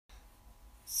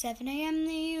7 a.m.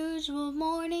 the usual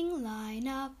morning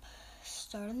line-up.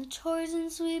 Start on the chores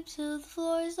and sweep till the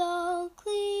floor's all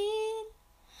clean.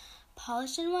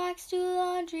 Polish and wax, do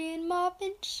laundry and mop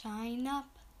and shine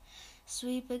up.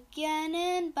 Sweep again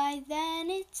and by then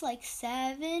it's like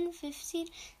 7:15.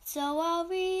 So I'll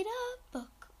read a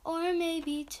book or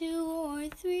maybe 2 or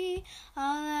 3.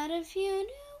 I'll add a few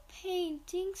new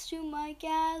paintings to my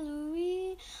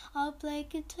gallery. I'll play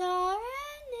guitar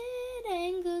and knit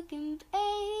and cook and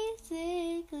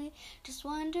basically just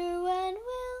wonder when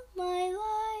will my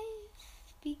life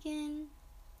begin.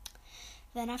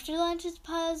 Then after lunch it's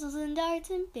puzzles and arts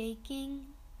and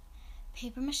baking,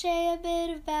 paper mache, a bit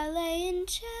of ballet and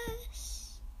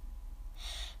chess,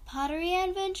 pottery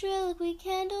and ventriloquy,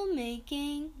 candle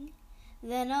making.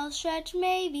 Then I'll stretch,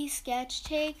 maybe sketch,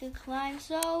 take a climb,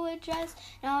 sew a dress,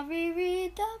 and I'll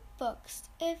reread the books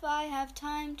if I have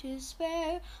time to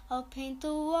spare. I'll paint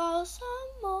the walls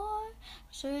some more,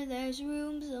 I'm sure there's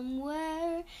room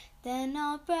somewhere. Then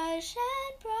I'll brush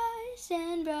and brush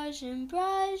and brush and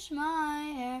brush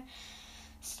my hair.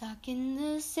 Stuck in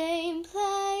the same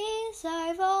place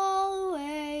I've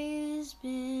always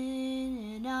been,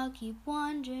 and I'll keep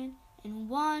wandering and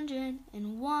wandering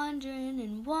and wandering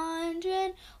and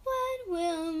wandering. When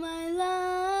will my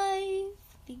life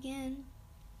begin?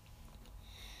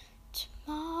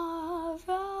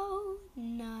 Tomorrow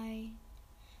night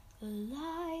the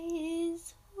light